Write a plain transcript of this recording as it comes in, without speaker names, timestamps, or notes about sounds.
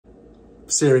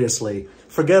Seriously,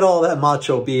 forget all that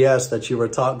macho BS that you were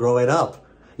taught growing up,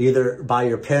 either by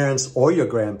your parents or your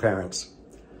grandparents.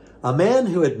 A man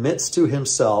who admits to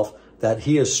himself that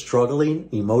he is struggling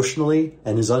emotionally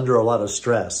and is under a lot of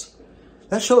stress,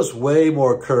 that shows way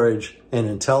more courage and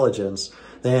intelligence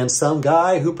than some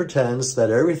guy who pretends that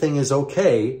everything is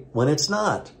okay when it's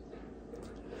not.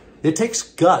 It takes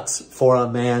guts for a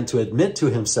man to admit to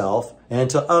himself and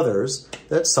to others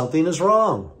that something is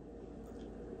wrong.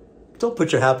 Don't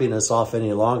put your happiness off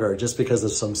any longer just because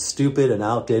of some stupid and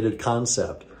outdated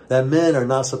concept that men are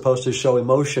not supposed to show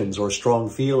emotions or strong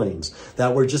feelings,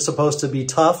 that we're just supposed to be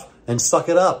tough and suck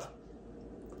it up.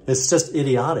 It's just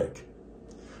idiotic.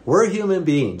 We're human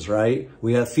beings, right?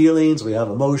 We have feelings, we have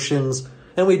emotions,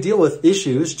 and we deal with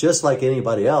issues just like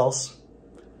anybody else.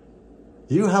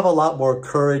 You have a lot more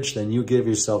courage than you give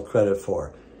yourself credit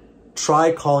for.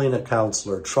 Try calling a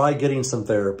counselor, try getting some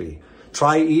therapy.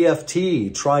 Try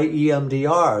EFT, try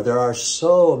EMDR. There are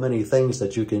so many things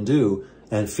that you can do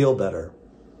and feel better.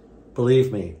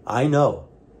 Believe me, I know.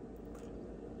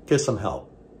 Get some help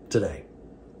today.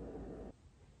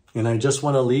 And I just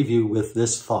want to leave you with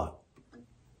this thought.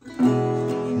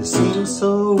 It seems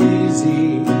so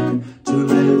easy to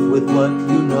live with what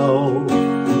you know.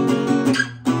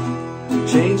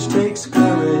 Change takes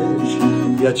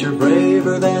courage, yet you're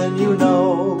braver than you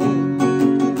know.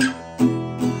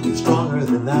 Stronger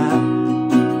than that.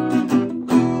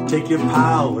 Take your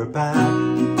power back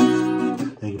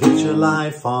and get your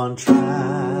life on track.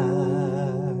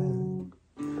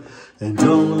 And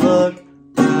don't look